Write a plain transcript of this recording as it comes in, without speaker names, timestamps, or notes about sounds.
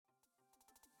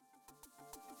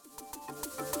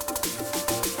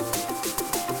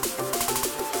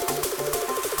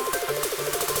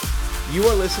You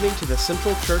are listening to the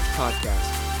Central Church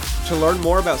Podcast. To learn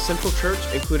more about Central Church,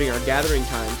 including our gathering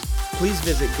times, please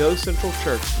visit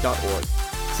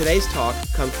gocentralchurch.org. Today's talk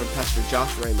comes from Pastor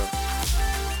Josh Ramos.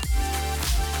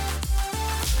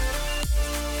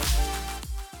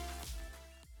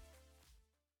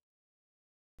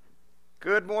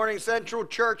 Good morning, Central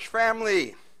Church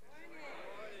family.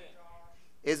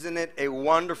 Isn't it a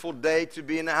wonderful day to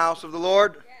be in the house of the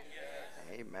Lord?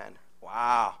 Yes. Amen.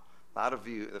 Wow. A lot of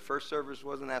you. The first service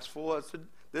wasn't as full as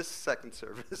this second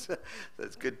service.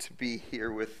 It's good to be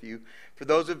here with you. For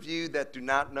those of you that do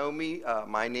not know me,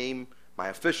 my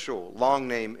official long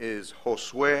name is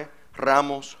Josue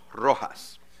Ramos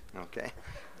Rojas. Okay?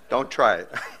 Don't try it.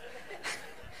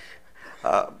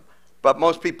 But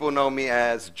most people know me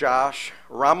as Josh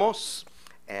Ramos,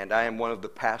 and I am one of the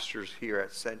pastors here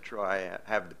at Central. I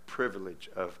have the privilege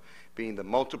of being the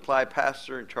multiply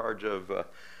pastor in charge of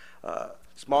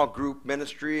small group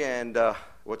ministry, and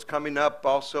what's coming up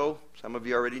also, some of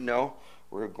you already know,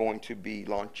 we're going to be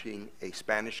launching a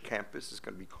Spanish campus. It's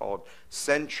going to be called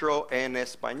Centro en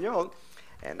Español,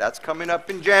 and that's coming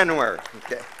up in January.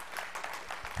 Okay.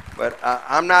 But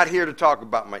I'm not here to talk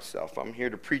about myself. I'm here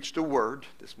to preach the word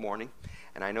this morning.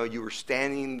 And I know you were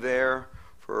standing there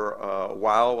for a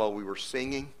while we were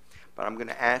singing. But I'm going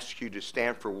to ask you to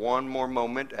stand for one more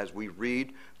moment as we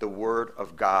read the word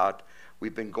of God.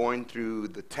 We've been going through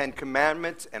the 10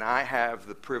 Commandments, and I have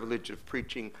the privilege of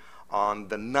preaching on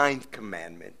the 9th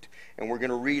commandment. And we're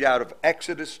going to read out of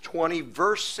Exodus 20,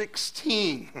 verse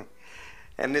 16.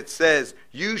 And it says,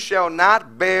 "You shall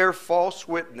not bear false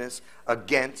witness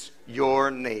against your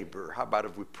neighbor." How about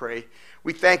if we pray?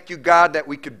 We thank you, God, that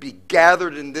we could be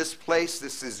gathered in this place.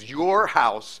 This is your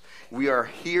house. We are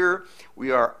here. We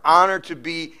are honored to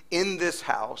be in this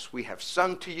house. We have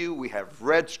sung to you. We have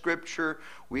read scripture.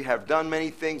 We have done many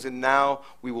things, and now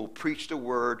we will preach the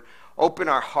word. Open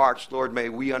our hearts, Lord. May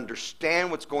we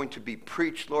understand what's going to be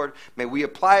preached, Lord. May we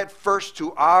apply it first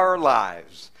to our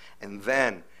lives, and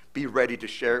then be ready to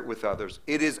share it with others.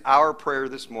 It is our prayer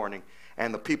this morning.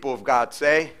 And the people of God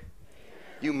say, amen.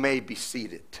 You may be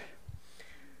seated.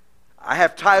 I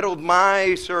have titled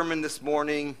my sermon this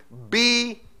morning,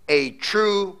 Be a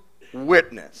True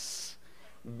Witness.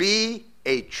 Be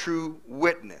a true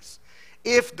witness.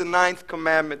 If the 9th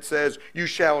commandment says, you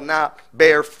shall not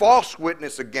bear false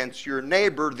witness against your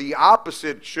neighbor, the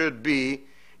opposite should be,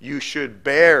 you should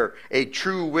bear a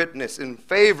true witness in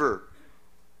favor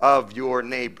of your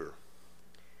neighbor.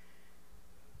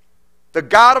 The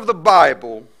God of the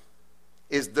Bible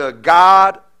is the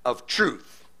God of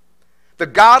truth. The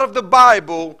God of the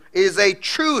Bible is a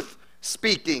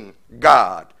truth-speaking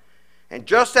God. And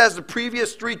just as the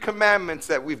previous 3 commandments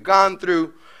that we've gone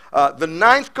through, the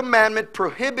 9th commandment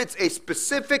prohibits a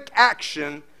specific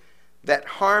action that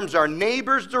harms our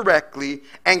neighbors directly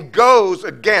and goes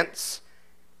against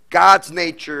God's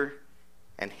nature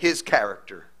and his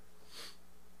character.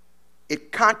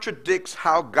 It contradicts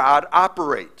how God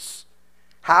operates,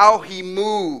 how he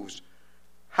moves,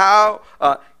 how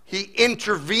he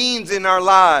intervenes in our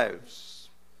lives.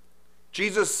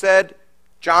 Jesus said,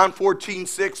 John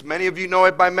 14:6, many of you know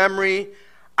it by memory,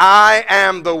 I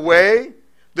am the way,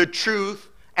 the truth,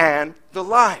 and the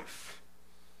life.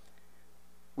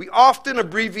 We often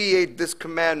abbreviate this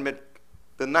commandment,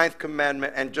 the 9th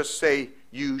commandment, and just say,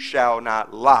 you shall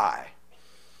not lie.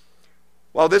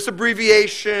 While this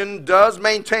abbreviation does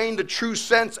maintain the true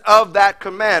sense of that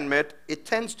commandment, it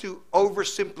tends to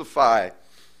oversimplify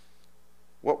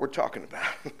what we're talking about.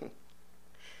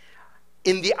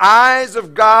 In the eyes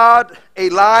of God, a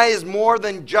lie is more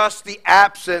than just the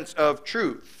absence of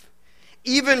truth.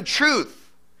 Even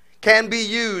truth can be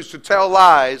used to tell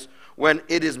lies when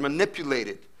it is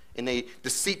manipulated in a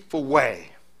deceitful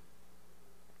way.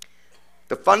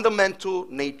 The fundamental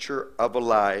nature of a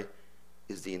lie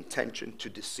is the intention to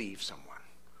deceive someone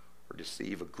or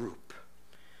deceive a group.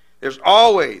 There's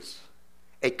always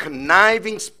a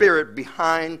conniving spirit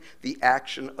behind the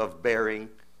action of bearing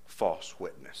false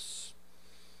witness.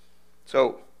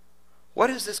 So, what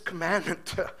is this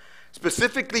commandment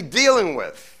specifically dealing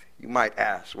with? You might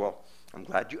ask. Well, I'm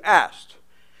glad you asked.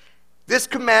 This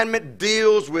commandment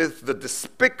deals with the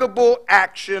despicable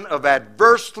action of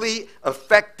adversely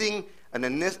affecting an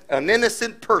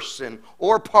innocent person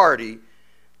or party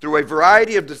through a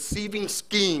variety of deceiving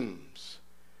schemes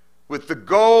with the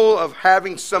goal of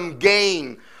having some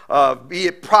gain, be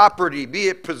it property, be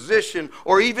it position,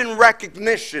 or even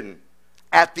recognition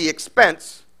at the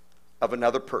expense of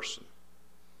another person.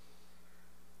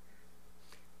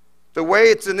 The way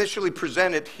it's initially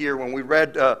presented here when we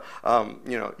read,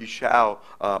 you shall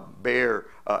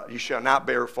not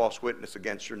bear false witness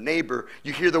against your neighbor,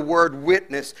 you hear the word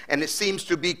witness, and it seems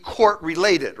to be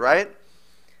court-related, right?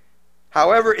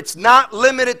 However, it's not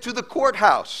limited to the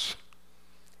courthouse.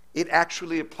 It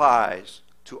actually applies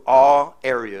to all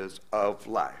areas of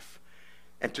life.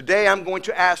 And today I'm going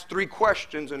to ask 3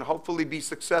 questions and hopefully be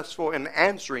successful in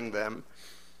answering them.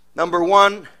 Number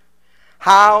 1,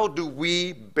 how do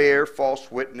we bear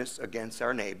false witness against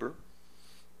our neighbor?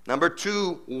 Number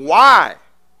 2, why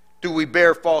do we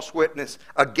bear false witness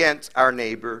against our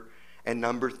neighbor? And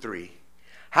number 3,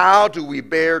 how do we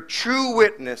bear true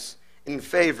witness in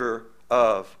favor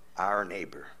of our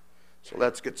neighbor? So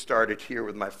let's get started here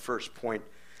with my first point.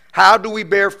 How do we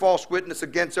bear false witness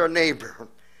against our neighbor?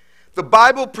 The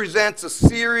Bible presents a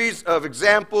series of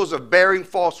examples of bearing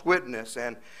false witness,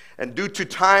 and due to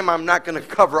time, I'm not going to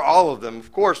cover all of them.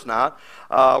 Of course not.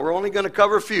 We're only going to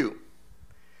cover a few.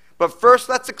 But first,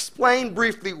 let's explain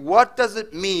briefly, what does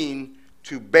it mean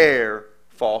to bear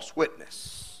false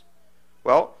witness?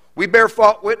 Well, we bear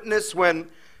false witness when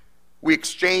we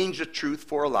exchange the truth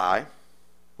for a lie.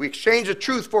 We exchange the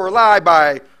truth for a lie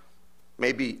by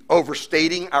maybe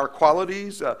overstating our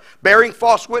qualities, bearing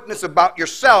false witness about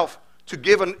yourself to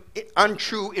give an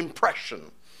untrue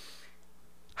impression.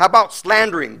 How about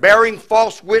slandering, bearing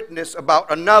false witness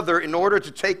about another in order to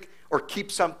take or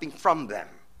keep something from them?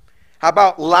 How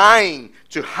about lying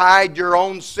to hide your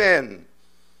own sin?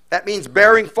 That means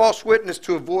bearing false witness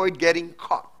to avoid getting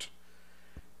caught.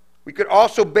 We could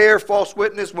also bear false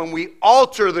witness when we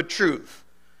alter the truth.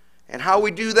 And how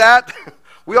we do that?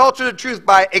 We alter the truth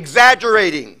by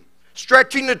exaggerating,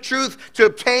 stretching the truth to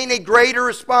obtain a greater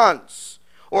response,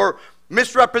 or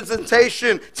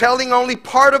misrepresentation, telling only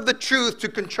part of the truth to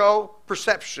control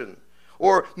perception,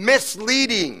 or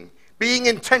misleading, being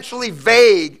intentionally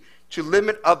vague to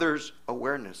limit others'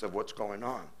 awareness of what's going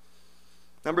on.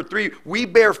 Number 3, we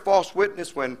bear false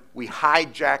witness when we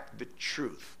hijack the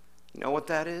truth. You know what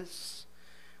that is?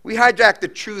 We hijack the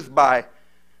truth by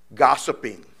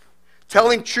gossiping,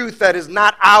 telling truth that is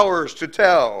not ours to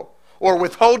tell, or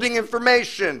withholding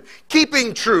information,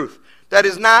 keeping truth that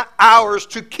is not ours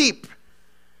to keep.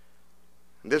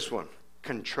 This one,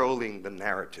 controlling the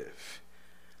narrative,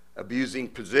 abusing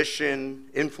position,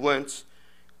 influence,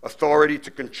 authority to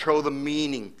control the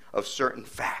meaning of certain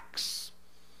facts.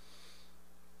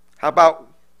 How about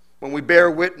when we bear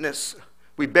witness,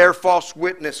 we bear false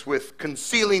witness with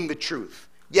concealing the truth?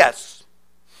 Yes,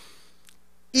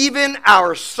 even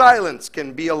our silence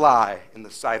can be a lie in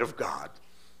the sight of God.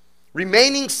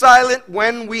 Remaining silent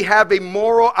when we have a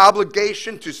moral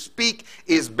obligation to speak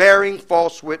is bearing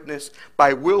false witness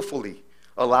by willfully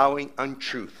allowing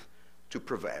untruth to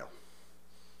prevail.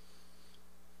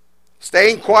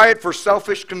 Staying quiet for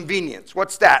selfish convenience.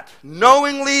 What's that?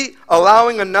 Knowingly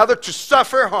allowing another to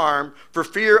suffer harm for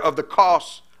fear of the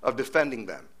cost of defending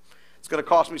them. It's going to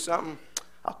cost me something.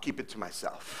 I'll keep it to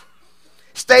myself.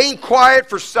 Staying quiet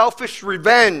for selfish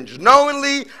revenge,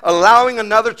 knowingly allowing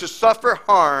another to suffer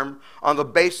harm on the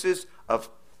basis of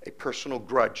a personal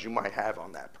grudge you might have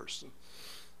on that person.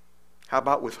 How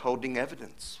about withholding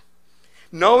evidence?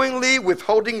 Knowingly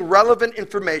withholding relevant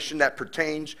information that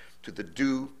pertains to the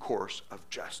due course of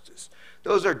justice.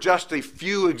 Those are just a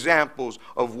few examples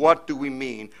of what do we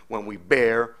mean when we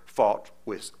bear false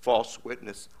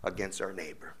witness against our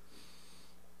neighbor.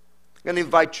 I'm going to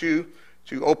invite you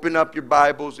to open up your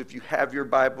Bibles, if you have your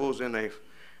Bibles in a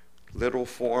little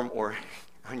form or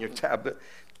on your tablet.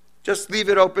 Just leave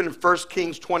it open in 1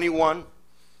 Kings 21.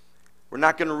 We're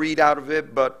not going to read out of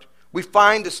it, but we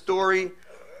find the story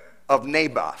of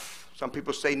Naboth. Some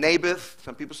people say Naboth,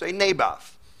 some people say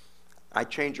Naboth. I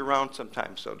change around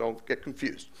sometimes, so don't get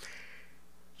confused.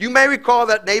 You may recall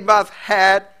that Naboth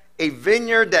had a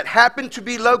vineyard that happened to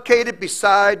be located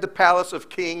beside the palace of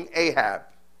King Ahab.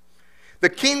 The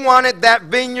king wanted that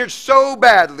vineyard so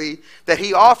badly that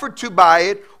he offered to buy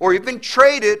it or even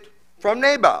trade it from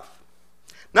Naboth.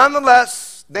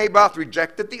 Nonetheless, Naboth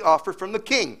rejected the offer from the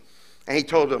king. And he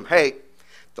told him, hey,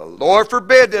 the Lord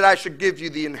forbid that I should give you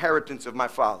the inheritance of my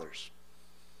fathers.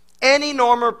 Any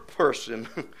normal person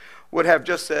would have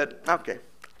just said, okay,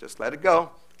 just let it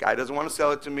go. The guy doesn't want to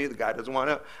sell it to me. The guy doesn't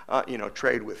want to,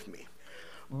 trade with me.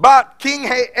 But King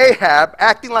Ahab,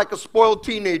 acting like a spoiled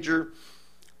teenager,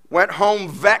 went home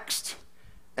vexed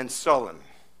and sullen.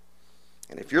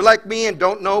 And if you're like me and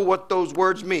don't know what those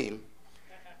words mean,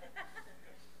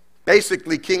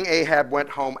 basically King Ahab went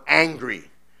home angry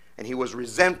and he was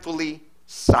resentfully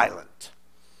silent.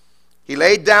 He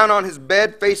laid down on his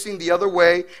bed facing the other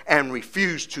way and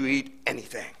refused to eat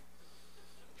anything.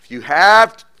 If you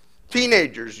have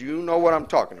Teenagers, you know what I'm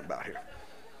talking about here.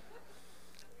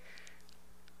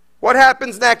 What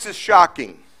happens next is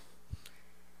shocking.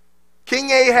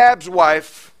 King Ahab's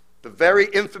wife, the very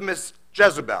infamous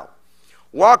Jezebel,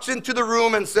 walks into the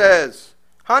room and says,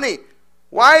 "Honey,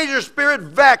 why is your spirit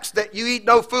vexed that you eat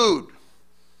no food?"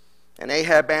 And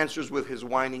Ahab answers with his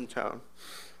whining tone,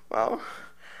 "Well,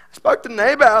 I spoke to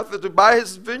Naboth to buy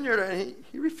his vineyard, and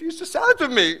he refused to sell it to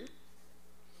me."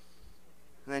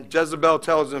 And then Jezebel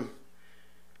tells him,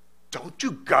 "Don't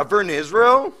you govern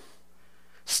Israel?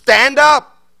 Stand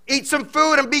up, eat some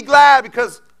food, and be glad,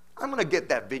 because I'm going to get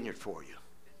that vineyard for you."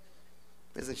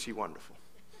 Isn't she wonderful?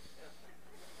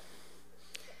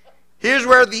 Here's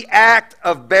where the act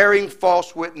of bearing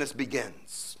false witness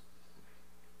begins.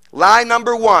 Lie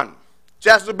number one.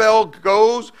 Jezebel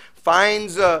goes,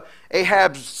 finds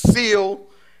Ahab's seal,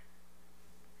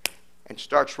 and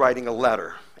starts writing a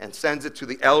letter and sends it to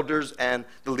the elders and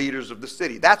the leaders of the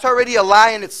city. That's already a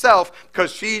lie in itself,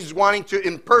 because she's wanting to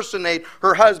impersonate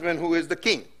her husband, who is the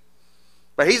king.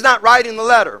 But he's not writing the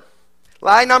letter.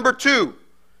 Lie number two.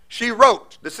 She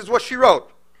wrote. This is what she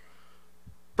wrote.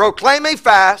 "Proclaim a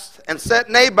fast and set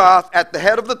Naboth at the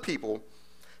head of the people.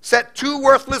 Set 2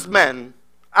 worthless men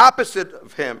opposite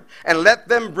of him, and let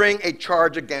them bring a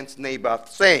charge against Naboth,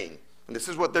 saying," and this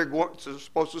is what they're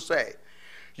supposed to say,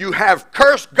 "You have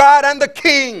cursed God and the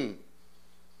king."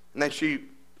 And then she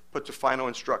puts a final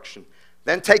instruction.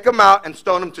 "Then take him out and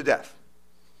stone him to death."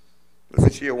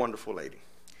 Isn't she a wonderful lady?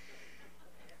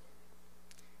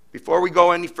 Before we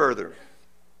go any further,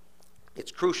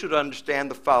 it's crucial to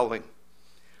understand the following.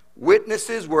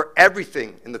 Witnesses were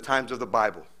everything in the times of the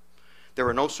Bible. There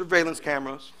were no surveillance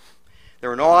cameras. There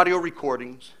were no audio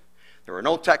recordings. There were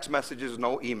no text messages,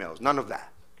 no emails, none of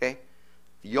that. Okay?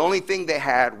 The only thing they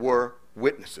had were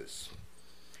witnesses.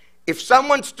 If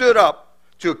someone stood up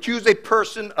to accuse a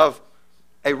person of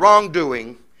a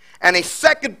wrongdoing, and a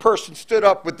second person stood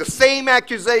up with the same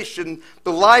accusation,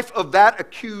 the life of that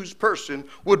accused person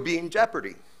would be in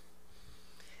jeopardy.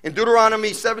 In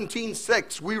Deuteronomy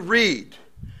 17:6, we read,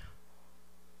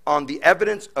 "On the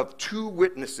evidence of 2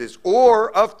 witnesses,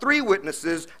 or of 3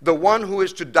 witnesses, the one who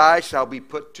is to die shall be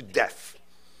put to death.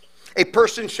 A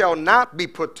person shall not be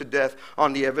put to death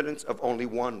on the evidence of only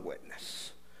 1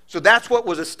 witness." So that's what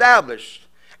was established.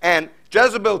 And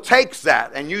Jezebel takes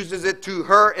that and uses it to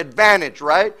her advantage,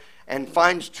 right? And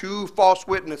finds 2 false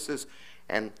witnesses.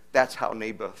 And that's how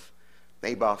Naboth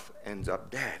ends up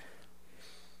dead.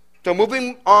 So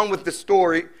moving on with the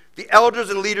story, the elders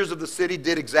and leaders of the city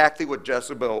did exactly what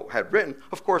Jezebel had written.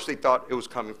 Of course, they thought it was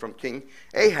coming from King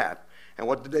Ahab. And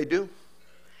what did they do?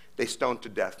 They stoned to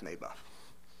death Naboth.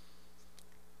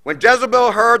 When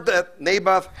Jezebel heard that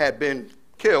Naboth had been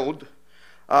killed,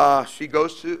 she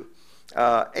goes to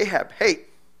Ahab, "Hey,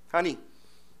 honey,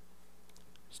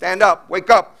 stand up, wake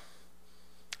up.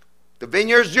 The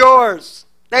vineyard's yours.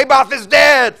 Naboth is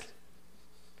dead."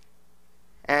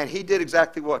 And he did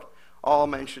exactly what all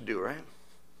men should do, right?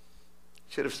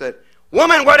 Should have said,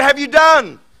 "Woman, what have you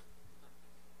done?"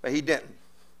 But he didn't.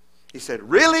 He said,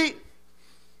 "Really?"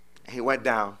 And he went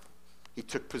down. He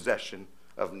took possession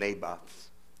of Naboth's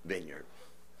vineyard.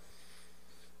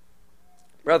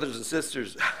 Brothers and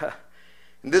sisters,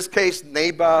 in this case,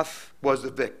 Naboth was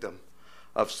the victim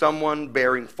of someone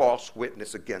bearing false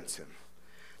witness against him.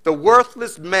 The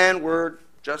worthless men were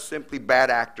just simply bad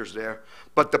actors there.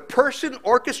 But the person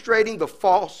orchestrating the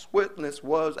false witness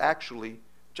was actually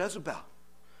Jezebel.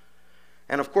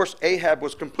 And of course, Ahab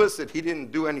was complicit. He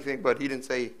didn't do anything, but he didn't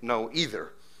say no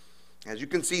either. As you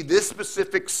can see, this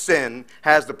specific sin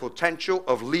has the potential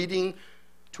of leading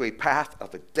to a path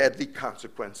of a deadly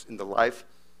consequence in the life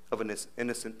of an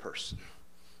innocent person.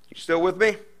 You still with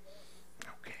me?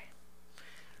 Okay.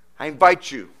 I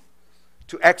invite you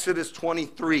to Exodus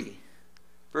 23,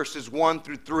 verses 1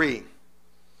 through 3,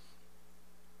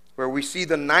 where we see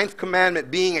the 9th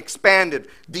commandment being expanded,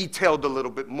 detailed a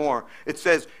little bit more. It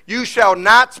says, "You shall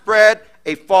not spread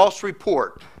a false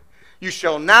report. You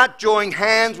shall not join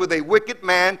hands with a wicked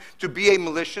man to be a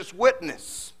malicious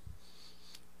witness.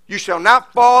 You shall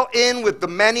not fall in with the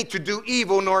many to do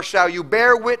evil, nor shall you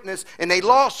bear witness in a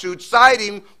lawsuit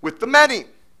siding with the many,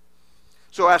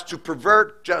 so as to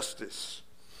pervert justice.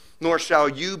 Nor shall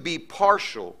you be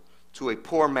partial to a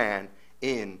poor man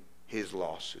in his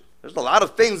lawsuit." There's a lot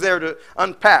of things there to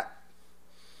unpack.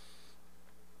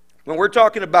 When we're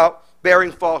talking about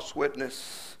bearing false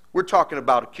witness, we're talking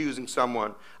about accusing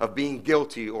someone of being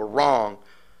guilty or wrong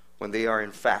when they are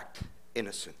in fact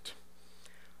innocent.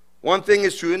 One thing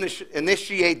is to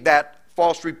initiate that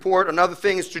false report. Another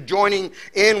thing is to joining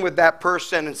in with that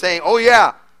person and saying, "Oh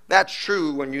yeah, that's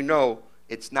true," when you know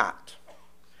it's not.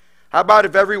 How about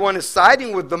if everyone is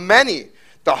siding with the many?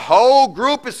 The whole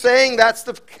group is saying that's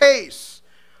the case.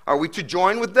 Are we to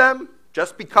join with them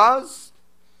just because?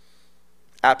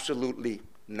 Absolutely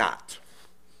not.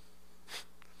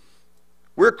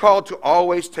 We're called to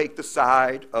always take the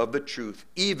side of the truth,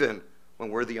 even when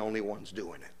we're the only ones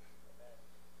doing it.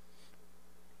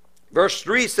 Verse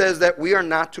 3 says that we are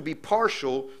not to be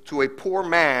partial to a poor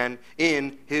man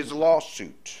in his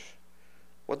lawsuit.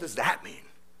 What does that mean?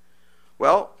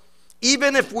 Well,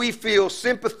 even if we feel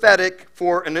sympathetic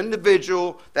for an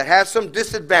individual that has some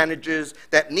disadvantages,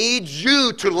 that needs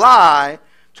you to lie,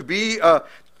 to be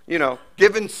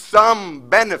given some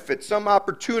benefit, some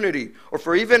opportunity, or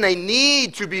for even a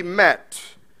need to be met,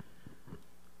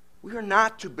 we are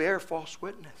not to bear false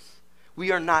witness.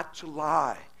 We are not to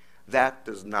lie. That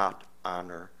does not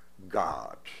honor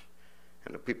God.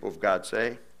 And the people of God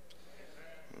say,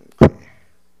 okay.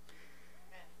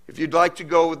 If you'd like to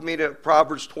go with me to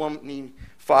Proverbs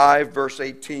 25, verse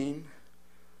 18,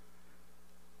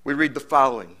 we read the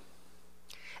following.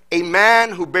 A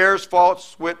man who bears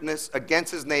false witness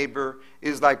against his neighbor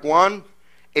is like 1,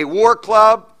 a war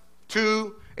club,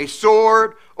 2, a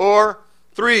sword, or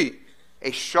 3,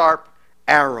 a sharp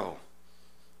arrow.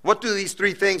 What do these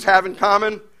 3 things have in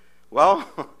common? Well,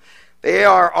 they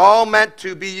are all meant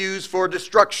to be used for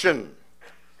destruction.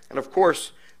 And of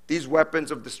course, these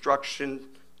weapons of destruction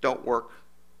don't work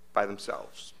by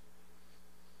themselves.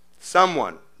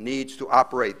 Someone needs to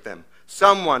operate them.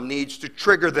 Someone needs to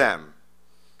trigger them.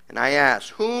 And I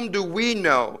ask, whom do we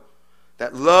know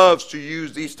that loves to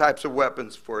use these types of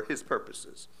weapons for his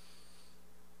purposes?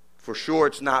 For sure,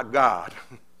 it's not God.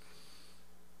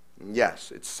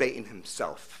 Yes, it's Satan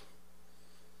himself.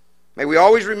 May we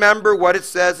always remember what it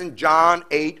says in John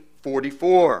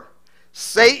 8:44.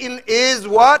 Satan is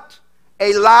what?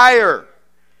 A liar.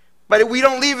 But we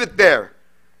don't leave it there.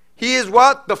 He is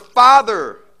what? The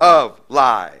father of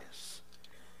lies.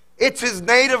 It's his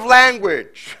native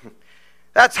language.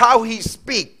 That's how he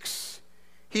speaks.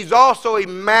 He's also a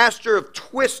master of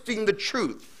twisting the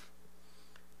truth.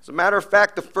 As a matter of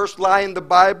fact, the first lie in the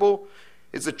Bible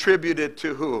is attributed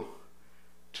to who?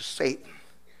 To Satan.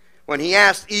 When he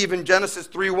asked Eve in Genesis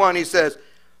 3:1, he says,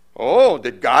 oh,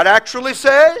 did God actually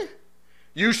say,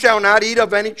 you shall not eat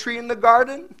of any tree in the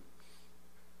garden?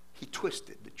 He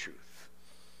twisted the truth.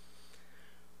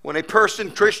 When a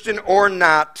person, Christian or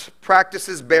not,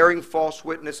 practices bearing false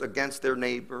witness against their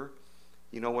neighbor,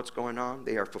 you know what's going on?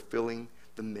 They are fulfilling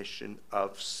the mission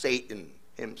of Satan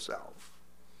himself.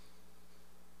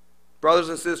 Brothers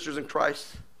and sisters in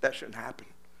Christ, that shouldn't happen.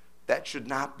 That should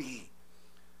not be.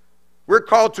 We're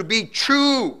called to be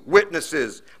true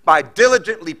witnesses by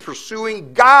diligently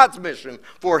pursuing God's mission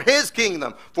for his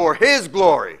kingdom, for his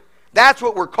glory. That's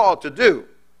what we're called to do.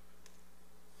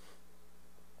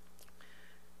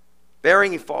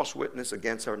 Bearing a false witness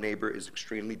against our neighbor is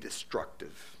extremely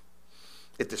destructive.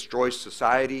 It destroys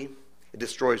society. It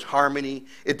destroys harmony.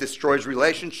 It destroys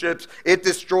relationships. It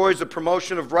destroys the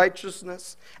promotion of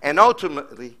righteousness. And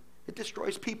ultimately, it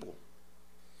destroys people.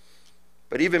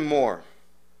 But even more,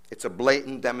 it's a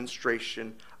blatant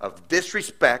demonstration of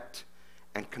disrespect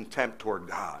and contempt toward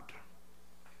God.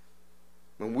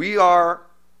 When we are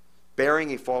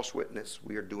bearing a false witness,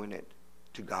 we are doing it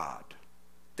to God.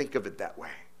 Think of it that way.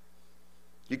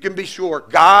 You can be sure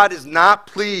God is not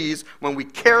pleased when we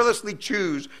carelessly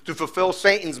choose to fulfill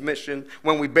Satan's mission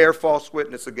when we bear false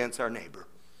witness against our neighbor.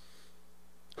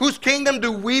 Whose kingdom do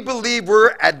we believe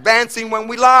we're advancing when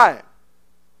we lie?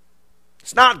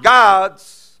 It's not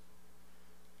God's.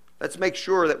 Let's make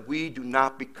sure that we do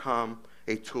not become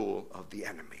a tool of the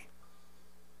enemy.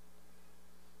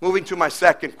 Moving to my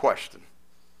second question.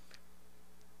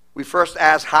 We first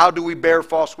asked, how do we bear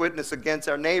false witness against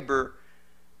our neighbor?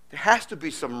 There has to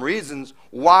be some reasons.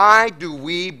 Why do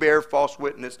we bear false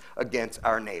witness against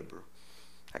our neighbor?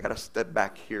 I got to step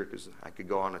back here because I could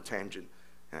go on a tangent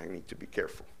and I need to be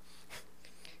careful.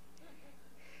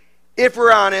 If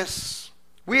we're honest,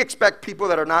 we expect people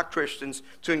that are not Christians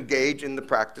to engage in the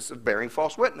practice of bearing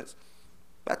false witness.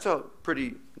 That's a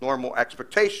pretty normal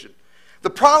expectation. The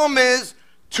problem is,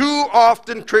 too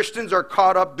often Christians are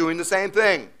caught up doing the same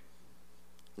thing.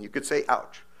 You could say,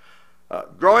 ouch.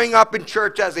 Growing up in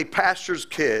church as a pastor's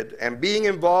kid and being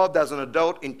involved as an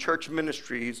adult in church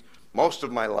ministries most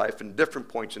of my life in different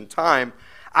points in time,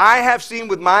 I have seen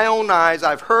with my own eyes,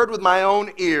 I've heard with my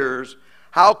own ears,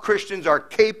 how Christians are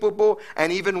capable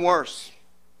and even worse,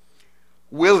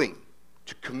 willing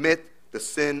to commit the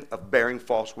sin of bearing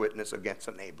false witness against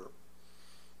a neighbor.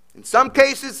 In some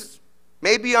cases,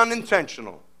 maybe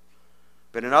unintentional,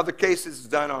 but in other cases, it's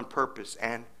done on purpose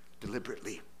and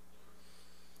deliberately.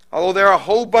 Although there are a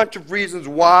whole bunch of reasons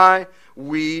why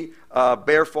we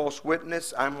bear false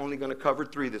witness, I'm only going to cover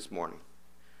 3 this morning.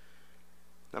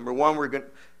 Number 1,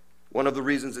 one of the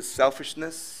reasons is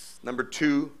selfishness. Number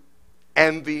 2,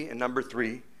 envy. And number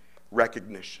 3,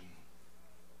 recognition.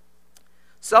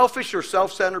 Selfish or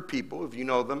self-centered people, if you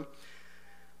know them,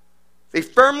 they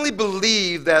firmly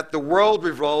believe that the world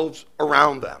revolves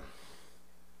around them.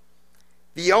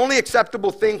 The only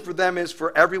acceptable thing for them is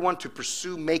for everyone to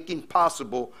pursue making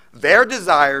possible their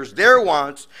desires, their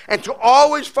wants, and to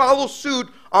always follow suit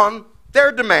on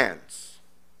their demands.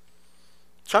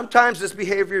 Sometimes this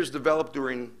behavior is developed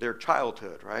during their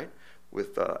childhood, right?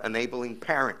 With enabling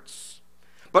parents.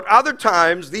 But other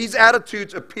times, these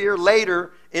attitudes appear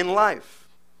later in life.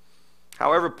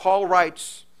 However, Paul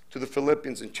writes to the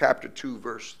Philippians in chapter 2,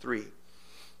 verse 3,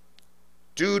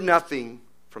 "Do nothing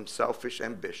from selfish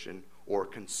ambition or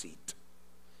conceit,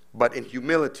 but in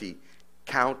humility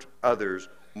count others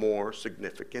more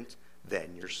significant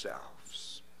than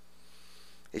yourselves."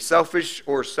 A selfish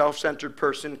or self-centered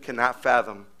person cannot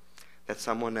fathom that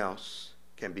someone else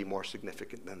can be more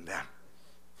significant than them.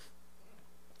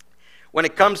 When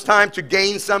it comes time to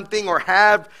gain something or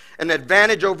have an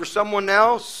advantage over someone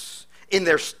else, in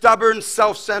their stubborn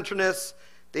self-centeredness,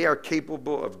 they are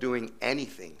capable of doing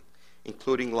anything,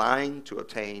 including lying to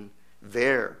attain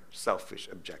their selfish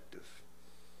objective.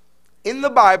 In the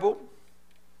Bible,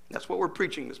 that's what we're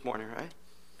preaching this morning, right?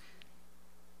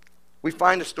 We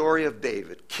find the story of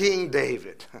David, King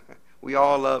David. We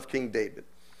all love King David.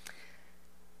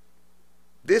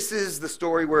 This is the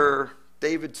story where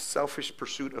David's selfish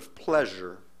pursuit of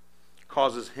pleasure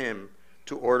causes him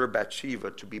to order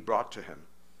Bathsheba to be brought to him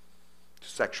to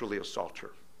sexually assault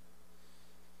her.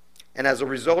 And as a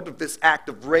result of this act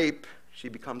of rape, she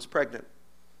becomes pregnant.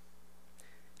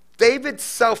 David's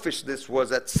selfishness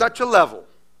was at such a level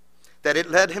that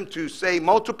it led him to say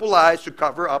multiple lies to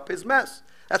cover up his mess.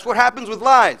 That's what happens with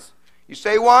lies. You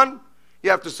say one,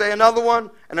 you have to say another one,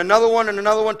 and another one, and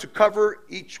another one to cover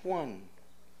each one.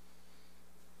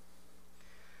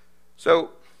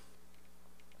 So,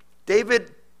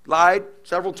 David lied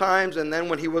several times, and then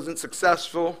when he wasn't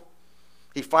successful,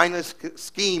 he finally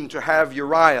schemed to have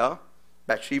Uriah,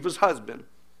 Bathsheba's husband,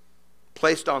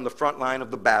 placed on the front line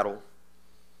of the battle.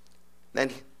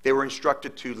 Then they were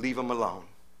instructed to leave him alone.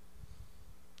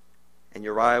 And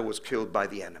Uriah was killed by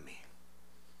the enemy.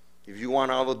 If you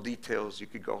want all the details, you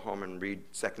could go home and read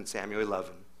 2 Samuel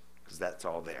 11, because that's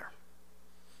all there.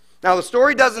 Now, the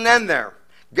story doesn't end there.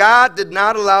 God did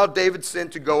not allow David's sin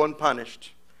to go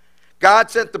unpunished.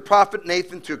 God sent the prophet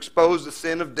Nathan to expose the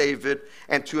sin of David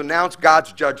and to announce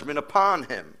God's judgment upon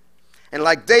him. And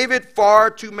like David, far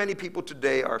too many people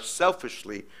today are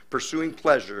selfishly pursuing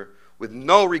pleasure with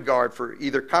no regard for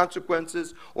either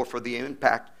consequences or for the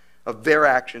impact of their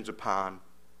actions upon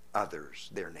others,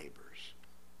 their neighbors.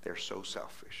 They're so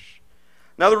selfish.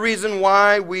 Another reason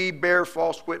why we bear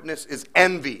false witness is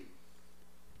envy.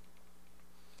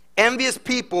 Envious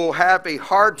people have a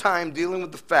hard time dealing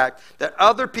with the fact that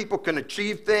other people can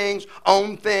achieve things,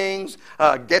 own things,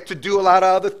 get to do a lot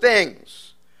of other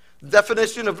things. The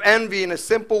definition of envy in a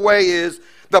simple way is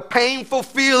the painful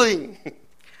feeling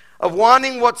of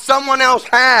wanting what someone else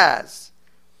has.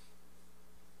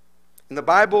 In the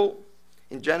Bible,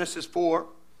 in Genesis 4,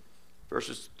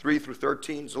 verses 3 through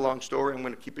 13, it's a long story. I'm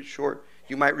going to keep it short.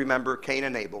 You might remember Cain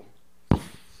and Abel.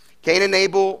 Cain and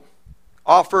Abel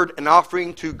offered an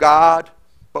offering to God,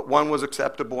 but one was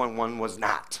acceptable and one was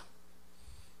not.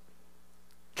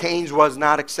 Cain's was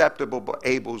not acceptable, but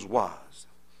Abel's was.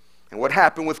 And what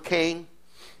happened with Cain?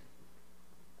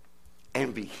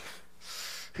 Envy.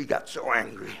 He got so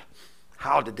angry.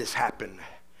 How did this happen?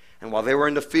 And while they were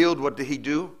in the field, what did he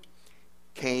do?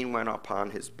 Cain went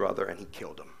upon his brother and he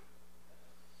killed him.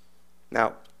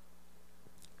 Now,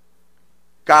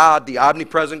 God, the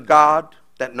omnipresent God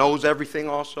that knows everything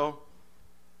also,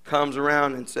 comes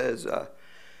around and says,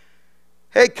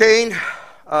 "Hey, Cain,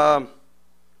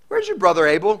 where's your brother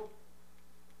Abel?"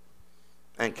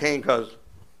 And Cain goes,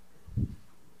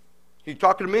 "You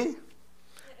talking to me?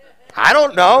 I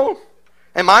don't know.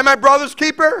 Am I my brother's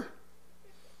keeper?"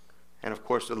 And of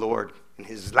course the Lord, in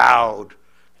his loud,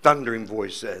 thundering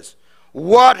voice says,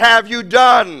 "What have you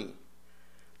done?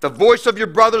 The voice of your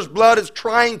brother's blood is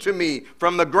crying to me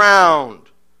from the ground.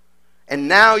 And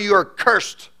now you are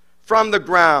cursed from the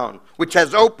ground, which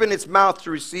has opened its mouth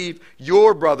to receive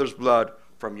your brother's blood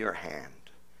from your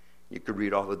hand." You could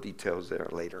read all the details there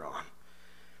later on.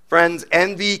 Friends,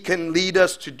 envy can lead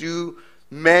us to do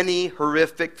many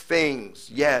horrific things.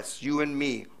 Yes, you and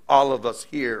me, all of us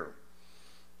here.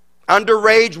 Under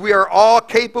rage, we are all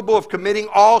capable of committing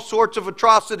all sorts of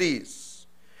atrocities.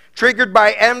 Triggered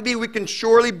by envy, we can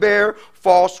surely bear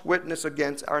false witness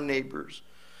against our neighbors,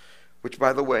 which,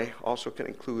 by the way, also can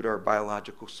include our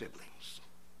biological siblings.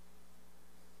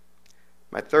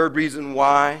 My third reason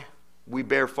why we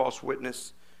bear false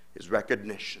witness is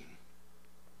recognition.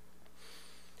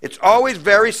 It's always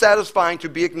very satisfying to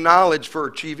be acknowledged for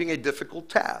achieving a difficult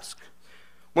task.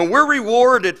 When we're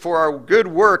rewarded for our good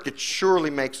work, it surely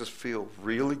makes us feel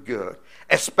really good,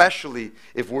 especially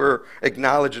if we're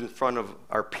acknowledged in front of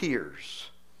our peers.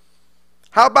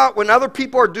 How about when other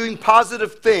people are doing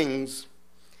positive things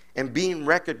and being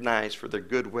recognized for their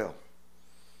goodwill?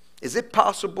 Is it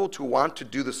possible to want to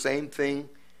do the same thing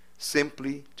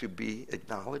simply to be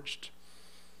acknowledged?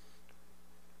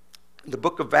 In the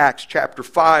book of Acts, chapter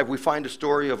 5, we find a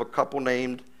story of a couple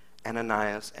named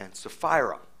Ananias and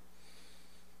Sapphira.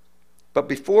 But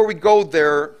before we go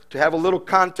there, to have a little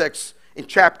context, in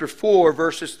chapter 4,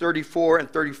 verses 34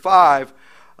 and 35,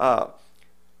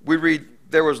 we read,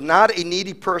 "There was not a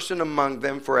needy person among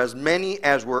them, for as many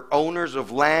as were owners of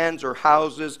lands or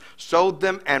houses sold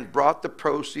them and brought the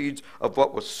proceeds of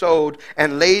what was sold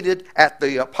and laid it at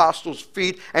the apostles'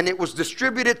 feet, and it was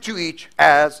distributed to each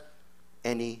as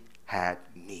any had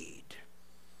need."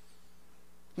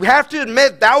 We have to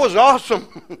admit, that was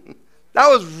awesome. That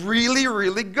was really,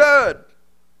 really good.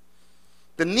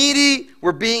 The needy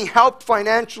were being helped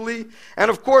financially. And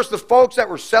of course, the folks that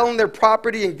were selling their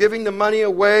property and giving the money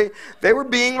away, they were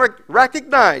being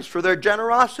recognized for their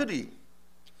generosity.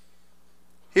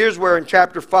 Here's where in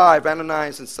chapter 5,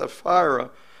 Ananias and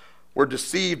Sapphira were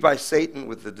deceived by Satan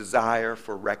with the desire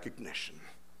for recognition.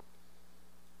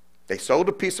 They sold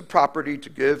a piece of property to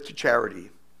give to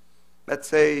charity. Let's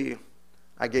say,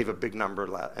 I gave a big number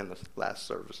in the last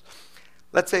service.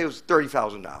 Let's say it was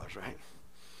 $30,000, right?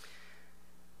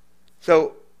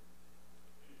 So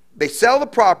they sell the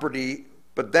property,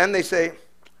 but then they say,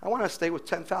 I want to stay with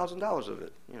 $10,000 of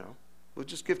it. We'll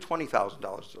just give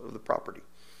 $20,000 of the property.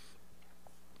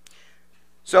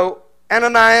 So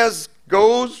Ananias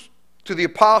goes to the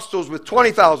apostles with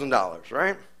 $20,000,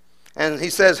 right? And he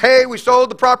says, hey, we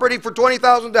sold the property for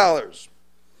 $20,000.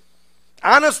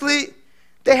 Honestly,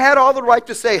 they had all the right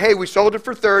to say, hey, we sold it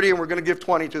for 30 and we're going to give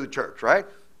 20 to the church, right?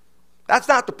 That's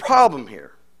not the problem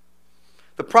here.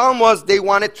 The problem was they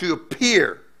wanted to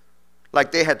appear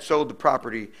like they had sold the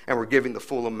property and were giving the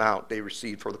full amount they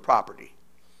received for the property.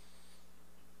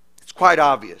 It's quite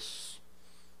obvious.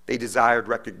 They desired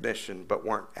recognition but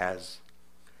weren't as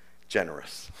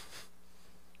generous.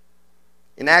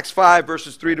 In Acts 5,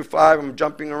 verses 3 to 5, I'm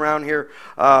jumping around here.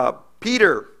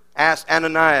 Peter asked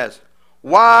Ananias,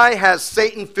 why has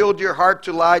Satan filled your heart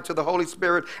to lie to the Holy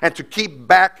Spirit and to keep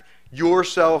back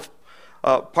yourself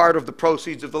part of the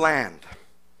proceeds of the land?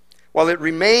 While it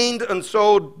remained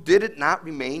unsold, did it not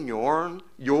remain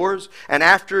yours? And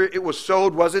after it was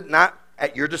sold, was it not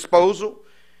at your disposal?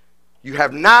 You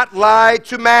have not lied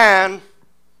to man,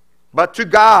 but to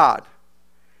God.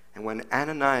 And when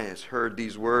Ananias heard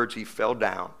these words, he fell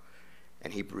down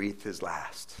and he breathed his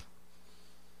last.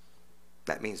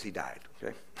 That means he died,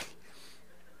 okay?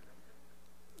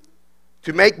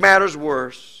 To make matters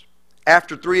worse,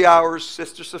 after 3 hours,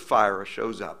 Sister Sapphira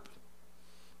shows up.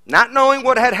 Not knowing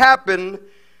what had happened,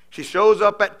 she shows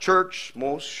up at church,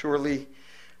 most surely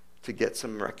to get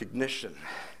some recognition.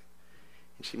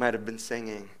 And she might have been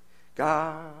singing,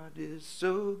 God is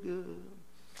so good.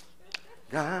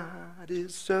 God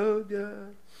is so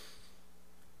good.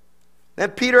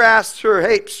 Then Peter asks her,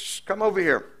 hey, come over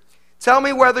here. Tell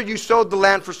me whether you sold the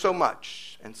land for so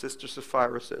much. And Sister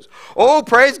Sapphira says, oh,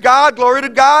 praise God, glory to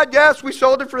God. Yes, we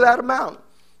sold it for that amount.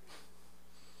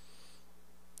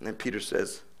 And then Peter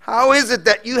says, how is it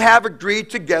that you have agreed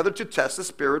together to test the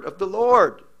Spirit of the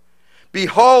Lord?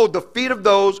 Behold, the feet of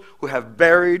those who have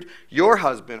buried your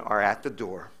husband are at the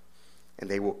door, and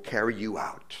they will carry you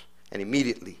out. And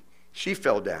immediately she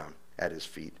fell down at his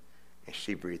feet, and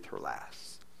she breathed her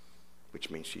last,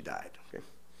 which means she died. Okay?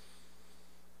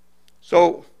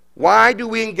 So why do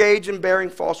we engage in bearing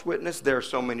false witness? There are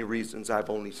so many reasons. I've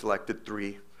only selected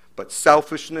 3. But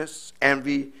selfishness,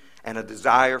 envy, and a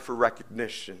desire for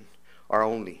recognition are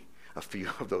only a few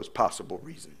of those possible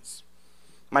reasons.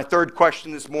 My third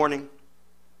question this morning,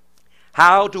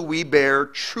 how do we bear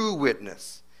true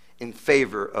witness in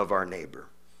favor of our neighbor?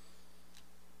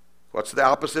 What's the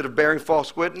opposite of bearing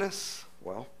false witness?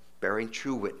 Well, bearing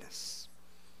true witness.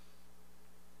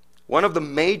 One of the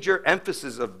major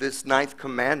emphases of this 9th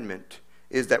commandment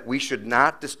is that we should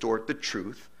not distort the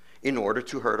truth in order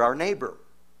to hurt our neighbor.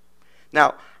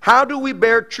 Now, how do we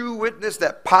bear true witness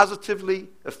that positively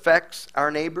affects our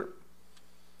neighbor?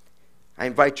 I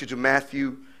invite you to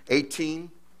Matthew 18,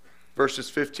 verses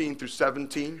 15 through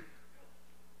 17.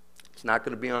 It's not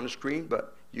going to be on the screen,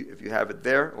 but if you have it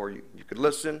there, or you could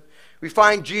listen. We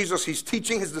find Jesus, he's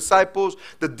teaching his disciples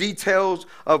the details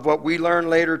of what we learn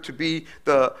later to be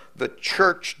the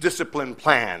church discipline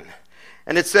plan.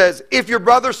 And it says, if your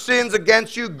brother sins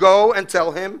against you, go and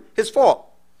tell him his fault,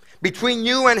 between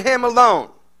you and him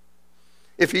alone.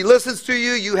 If he listens to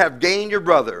you, you have gained your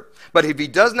brother. But if he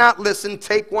does not listen,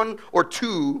 take one or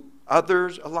two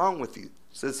others along with you.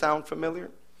 Does this sound familiar?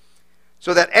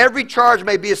 So that every charge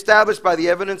may be established by the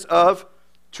evidence of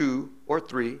 2 or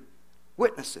 3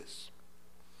 witnesses.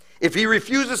 If he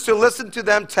refuses to listen to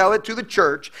them, tell it to the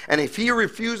church. And if he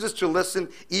refuses to listen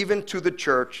even to the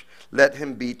church, let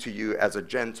him be to you as a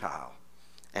Gentile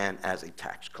and as a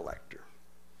tax collector.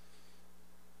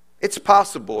 It's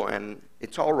possible, and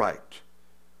it's all right,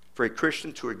 for a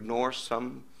Christian to ignore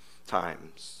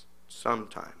sometimes,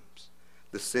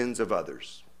 the sins of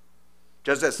others.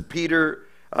 Just as Peter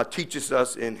teaches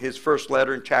us in his first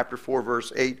letter in chapter 4,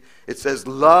 verse 8, it says,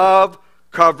 love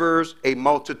covers a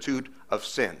multitude of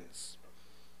sins.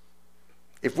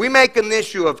 If we make an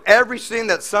issue of every sin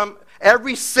that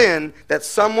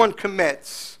someone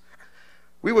commits,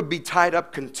 we would be tied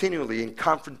up continually in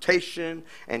confrontation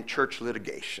and church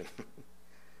litigation.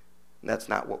 That's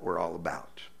not what we're all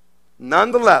about.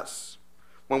 Nonetheless,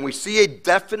 when we see a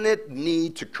definite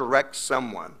need to correct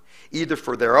someone, either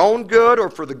for their own good or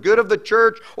for the good of the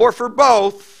church or for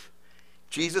both,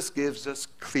 Jesus gives us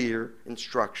clear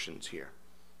instructions here.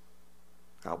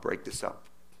 I'll break this up.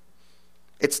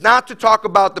 It's not to talk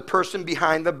about the person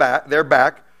behind their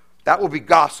back. That will be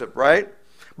gossip, right?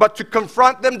 But to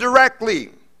confront them directly.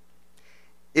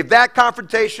 If that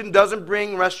confrontation doesn't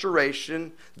bring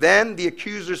restoration, then the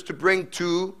accuser is to bring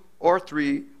 2 or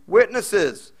 3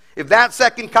 witnesses. If that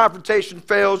second confrontation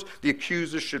fails, the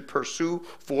accuser should pursue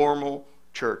formal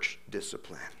church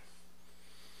discipline.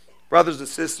 Brothers and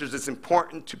sisters, it's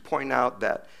important to point out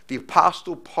that the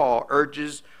Apostle Paul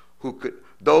urges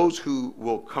those who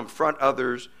will confront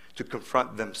others to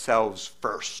confront themselves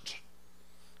first.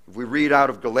 If we read out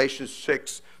of Galatians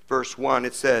 6, verse 1,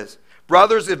 it says,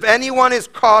 brothers, if anyone is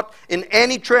caught in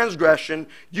any transgression,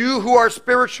 you who are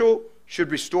spiritual should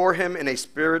restore him in a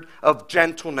spirit of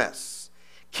gentleness.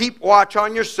 Keep watch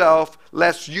on yourself,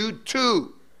 lest you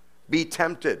too be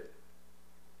tempted.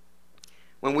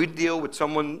 When we deal with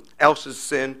someone else's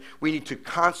sin, we need to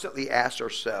constantly ask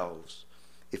ourselves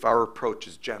if our approach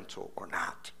is gentle or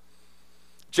not.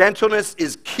 Gentleness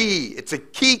is key. It's a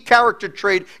key character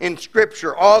trait in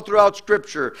Scripture, all throughout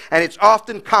Scripture, and it's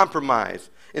often compromised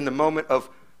in the moment of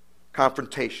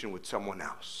confrontation with someone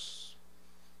else.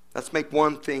 Let's make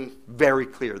one thing very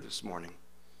clear this morning.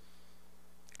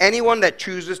 Anyone that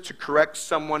chooses to correct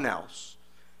someone else,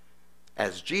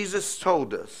 as Jesus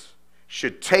told us,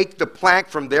 should take the plank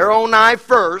from their own eye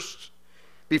first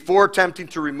before attempting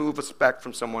to remove a speck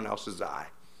from someone else's eye.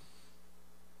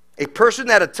 A person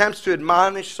that attempts to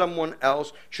admonish someone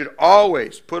else should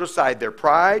always put aside their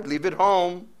pride, leave it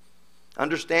home,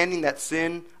 understanding that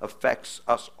sin affects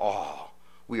us all.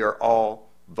 We are all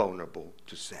vulnerable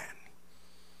to sin.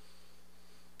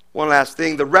 One last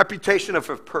thing, the reputation of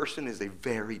a person is a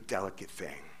very delicate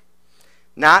thing,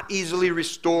 not easily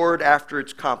restored after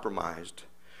it's compromised.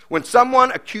 When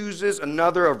someone accuses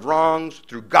another of wrongs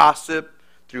through gossip,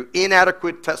 through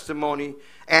inadequate testimony,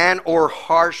 and or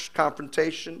harsh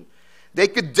confrontation, they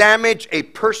could damage a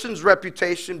person's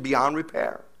reputation beyond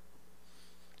repair.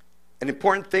 An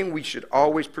important thing we should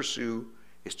always pursue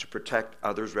is to protect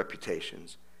others'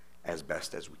 reputations as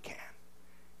best as we can.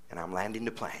 And I'm landing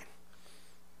the plane.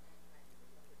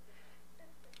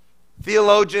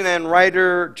 Theologian and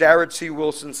writer Jared C.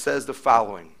 Wilson says the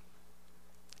following: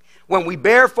 when we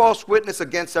bear false witness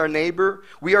against our neighbor,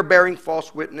 we are bearing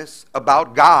false witness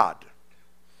about God.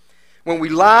 When we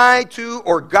lie to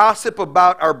or gossip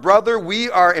about our brother, we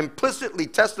are implicitly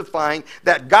testifying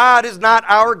that God is not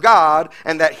our God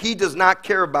and that he does not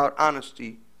care about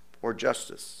honesty or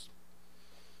justice.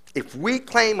 If we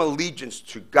claim allegiance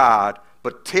to God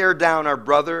but tear down our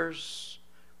brothers,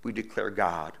 we declare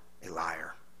God a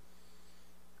liar.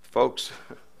 Folks,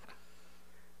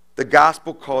 the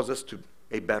gospel calls us to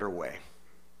a better way.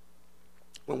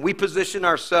 When we position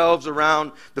ourselves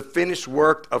around the finished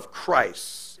work of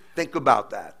Christ, think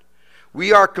about that.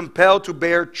 We are compelled to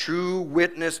bear true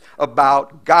witness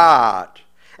about God.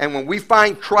 And when we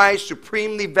find Christ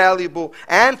supremely valuable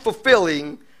and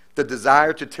fulfilling, the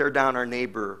desire to tear down our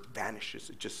neighbor vanishes.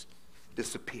 It just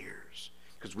disappears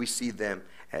because we see them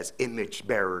as image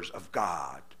bearers of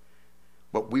God.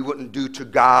 What we wouldn't do to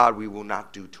God, we will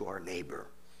not do to our neighbor.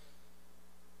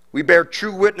 We bear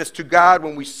true witness to God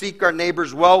when we seek our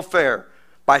neighbor's welfare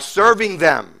by serving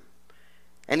them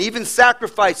and even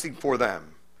sacrificing for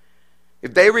them.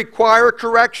 If they require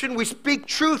correction, we speak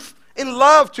truth in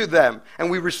love to them,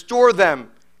 and we restore them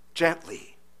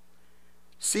gently,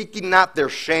 seeking not their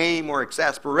shame or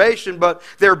exasperation, but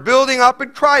their building up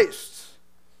in Christ.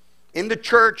 In the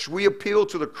church, we appeal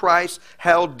to the Christ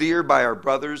held dear by our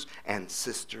brothers and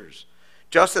sisters,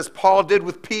 just as Paul did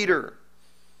with Peter.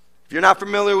 If you're not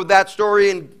familiar with that story,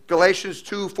 in Galatians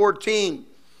 2:14,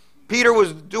 Peter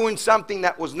was doing something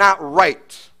that was not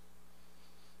right.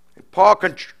 And Paul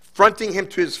confronting him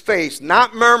to his face,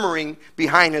 not murmuring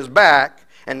behind his back,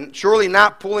 and surely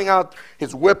not pulling out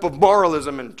his whip of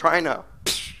moralism and trying to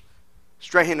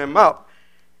straighten him up,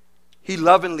 he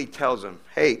lovingly tells him,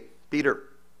 hey, Peter,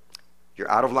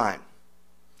 you're out of line.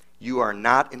 You are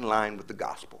not in line with the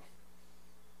gospel.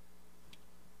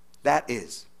 That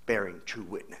is bearing true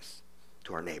witness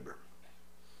to our neighbor.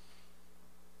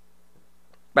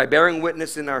 By bearing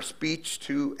witness in our speech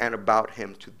to and about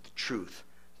him to the truth,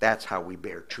 that's how we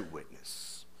bear true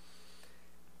witness.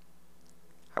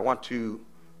 I want to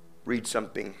read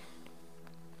something.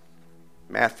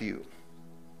 Matthew.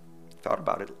 Thought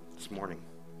about it this morning.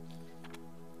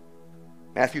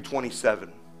 Matthew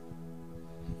 27.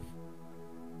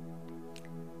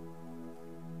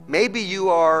 Maybe you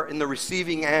are in the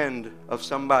receiving end of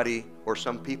somebody or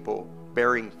some people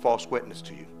bearing false witness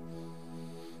to you.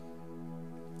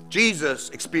 Jesus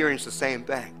experienced the same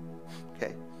thing.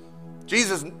 Okay?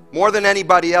 Jesus, more than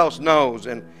anybody else, knows.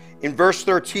 And in verse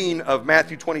 13 of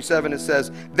Matthew 27, it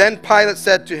says, Then Pilate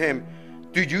said to him,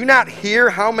 Do you not hear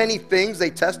how many things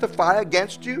they testify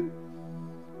against you?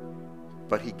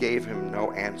 But he gave him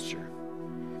no answer,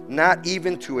 not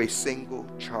even to a single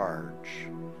charge,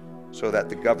 so that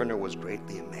the governor was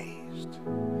greatly amazed.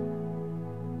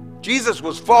 Jesus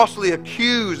was falsely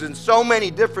accused in so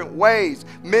many different ways,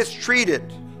 mistreated.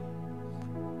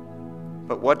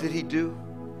 But what did he do?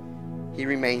 He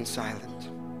remained silent.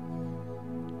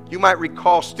 You might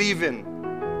recall Stephen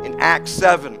in Acts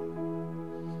 7.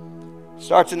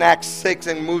 Starts in Acts 6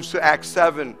 and moves to Acts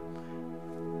 7.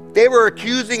 They were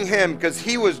accusing him because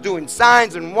he was doing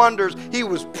signs and wonders. He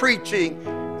was preaching,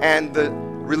 and the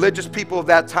religious people of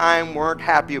that time weren't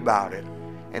happy about it.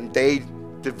 And they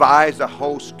devised a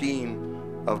whole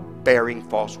scheme of bearing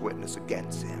false witness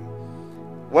against him.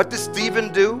 What did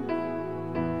Stephen do?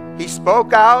 He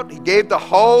spoke out. He gave the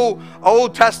whole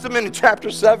Old Testament in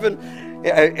chapter 7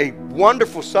 a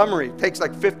wonderful summary. It takes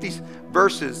like 50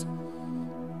 verses.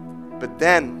 But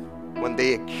then, when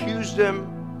they accused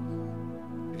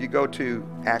him, if you go to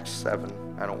Acts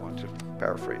 7, I don't want to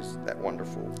paraphrase that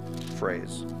wonderful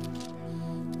phrase.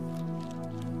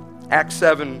 Acts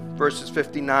 7, verses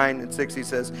 59 and 60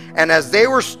 says, And as they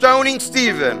were stoning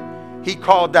Stephen, he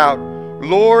called out,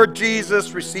 Lord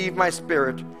Jesus, receive my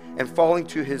spirit. And falling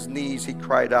to his knees, he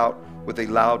cried out with a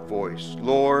loud voice,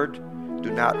 Lord, do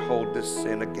not hold this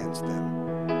sin against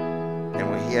them.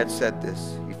 And when he had said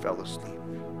this, he fell asleep.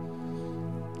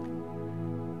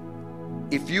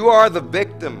 If you are the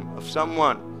victim of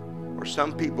someone or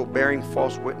some people bearing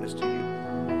false witness to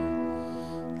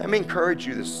you, let me encourage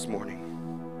you this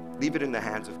morning. Leave it in the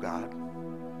hands of God.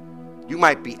 You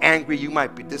might be angry. You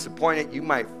might be disappointed. You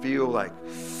might feel like,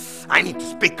 I need to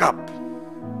speak up.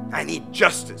 I need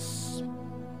justice.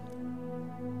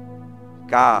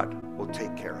 God will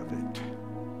take care of it.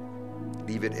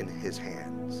 Leave it in his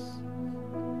hands.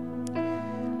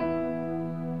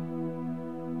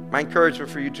 My encouragement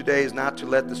for you today is not to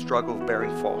let the struggle of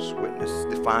bearing false witness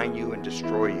define you and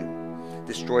destroy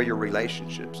your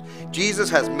relationships. Jesus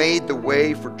has made the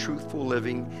way for truthful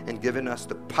living and given us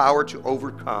the power to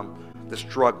overcome the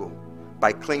struggle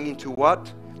by clinging to what?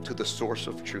 To the source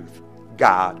of truth,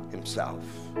 God himself.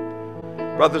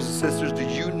 Brothers and sisters, do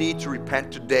you need to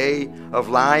repent today of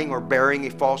lying or bearing a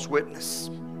false witness?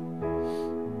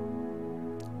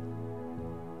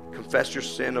 Confess your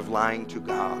sin of lying to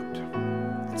God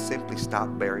and simply stop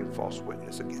bearing false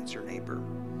witness against your neighbor.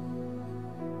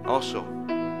 Also,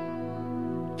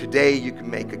 today you can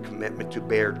make a commitment to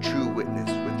bear true witness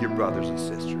with your brothers and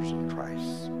sisters in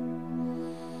Christ.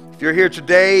 If you're here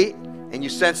today and you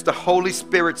sense the Holy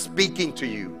Spirit speaking to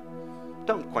you,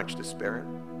 don't quench the Spirit.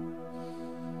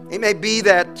 It may be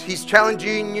that he's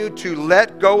challenging you to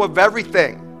let go of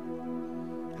everything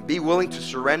and be willing to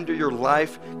surrender your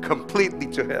life completely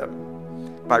to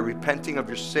him by repenting of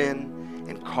your sin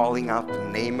and calling out the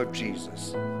name of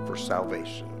Jesus for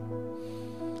salvation.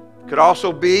 It could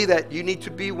also be that you need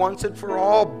to be once and for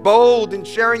all bold in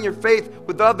sharing your faith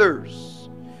with others.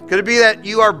 Could it be that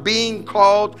you are being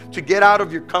called to get out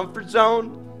of your comfort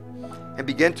zone and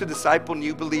begin to disciple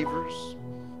new believers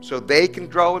so they can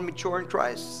grow and mature in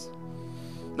Christ?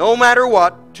 No matter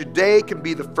what, today can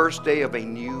be the first day of a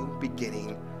new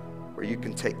beginning where you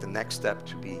can take the next step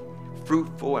to be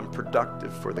fruitful and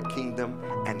productive for the kingdom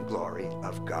and glory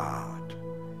of God.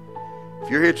 If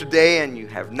you're here today and you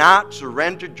have not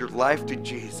surrendered your life to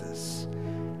Jesus,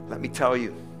 let me tell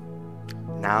you,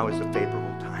 now is a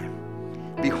favorable time.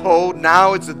 Behold,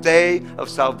 now is the day of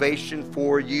salvation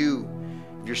for you.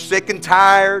 If you're sick and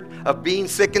tired of being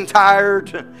sick and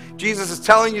tired, Jesus is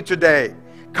telling you today,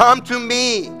 come to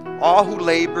me, all who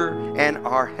labor and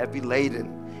are heavy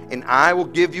laden, and I will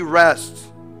give you rest.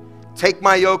 Take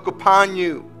my yoke upon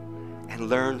you and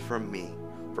learn from me,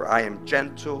 for I am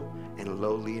gentle and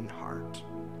lowly in heart,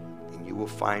 and you will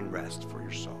find rest for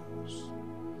your souls.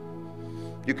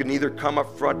 You can either come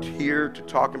up front here to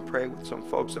talk and pray with some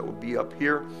folks that will be up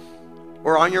here,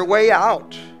 or on your way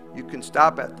out, you can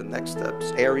stop at the next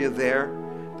steps area there.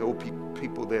 There will be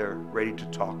people there ready to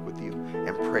talk with you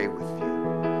and pray with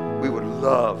you. We would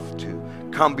love to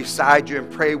come beside you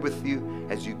and pray with you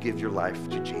as you give your life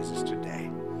to Jesus today.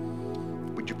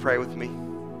 Would you pray with me?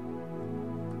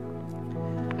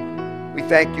 We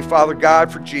thank you, Father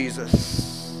God, for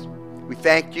Jesus. We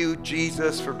thank you,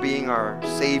 Jesus, for being our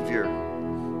Savior,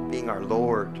 being our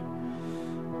Lord.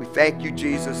 We thank you,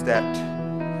 Jesus, that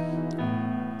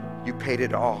you paid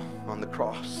it all on the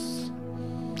cross.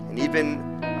 And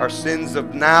even our sins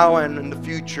of now and in the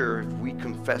future, if we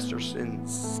confess our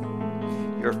sins,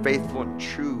 you're faithful and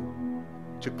true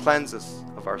to cleanse us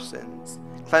of our sins,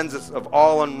 cleanse us of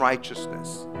all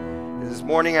unrighteousness. And this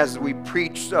morning as we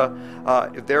preach,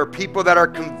 if there are people that are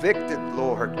convicted,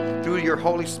 Lord, through your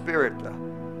Holy Spirit,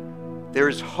 there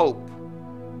is hope.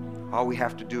 All we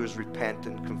have to do is repent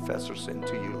and confess our sin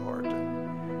to you, Lord.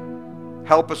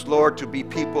 Help us, Lord, to be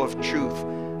people of truth.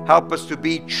 Help us to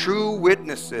be true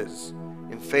witnesses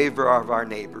in favor of our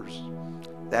neighbors.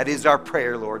 That is our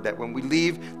prayer, Lord, that when we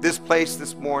leave this place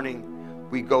this morning,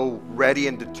 we go ready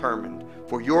and determined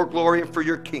for your glory and for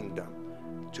your kingdom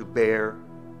to bear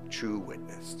true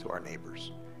witness to our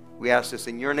neighbors. We ask this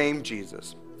in your name,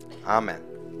 Jesus. Amen.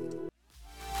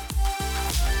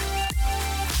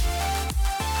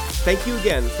 Thank you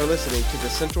again for listening to the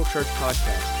Central Church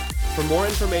Podcast. For more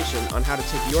information on how to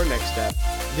take your next step,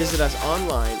 visit us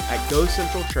online at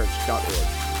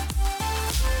gocentralchurch.org.